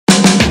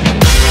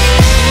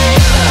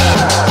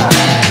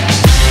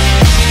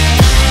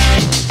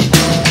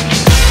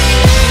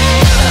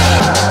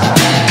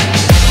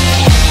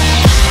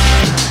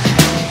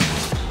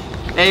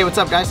Hey, what's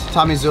up guys?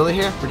 Tommy Zula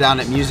here. We're down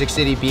at Music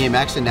City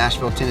BMX in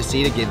Nashville,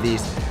 Tennessee to give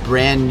these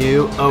brand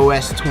new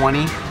OS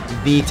 20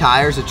 Vee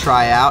tires a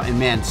try out. And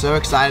man, so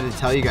excited to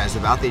tell you guys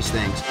about these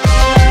things.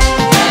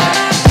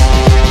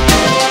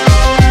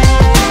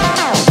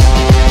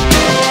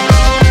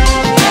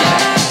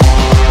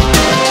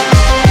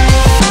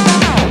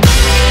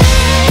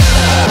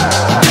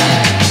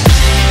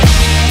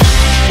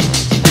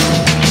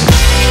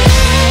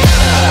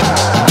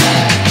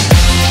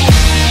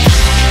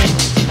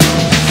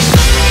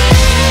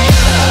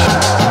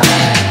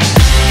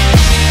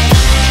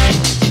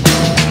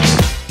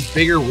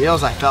 Bigger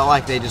wheels, I felt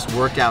like they just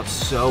worked out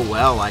so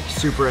well, like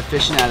super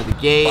efficient out of the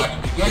gate.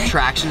 The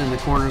traction in the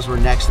corners were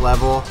next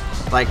level.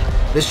 Like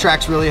this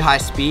track's really high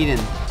speed and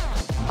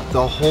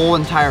the whole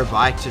entire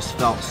bike just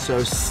felt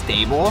so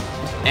stable.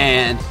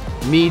 And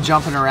me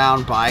jumping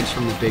around bikes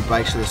from the big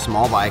bikes to the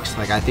small bikes,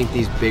 like I think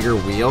these bigger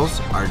wheels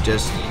are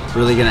just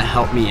really gonna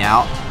help me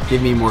out,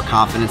 give me more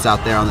confidence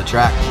out there on the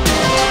track.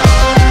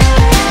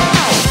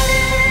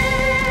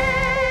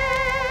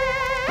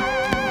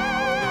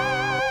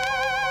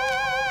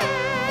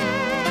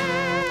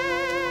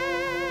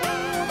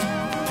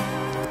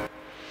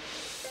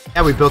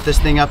 Yeah, we built this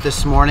thing up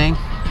this morning,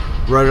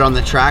 rode it on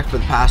the track for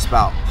the past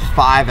about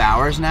 5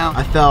 hours now.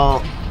 I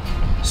felt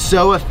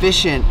so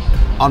efficient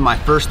on my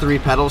first 3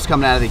 pedals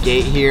coming out of the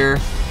gate here.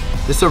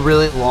 This is a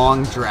really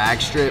long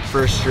drag strip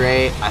first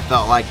straight. I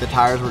felt like the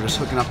tires were just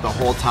hooking up the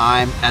whole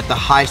time. At the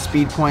high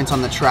speed points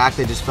on the track,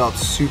 they just felt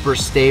super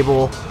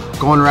stable.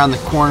 Going around the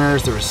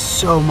corners, there was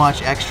so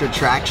much extra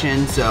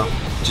traction. So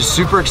just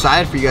super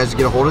excited for you guys to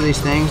get a hold of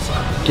these things,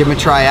 give them a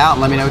try out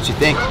and let me know what you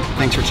think.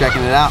 Thanks for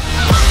checking it out.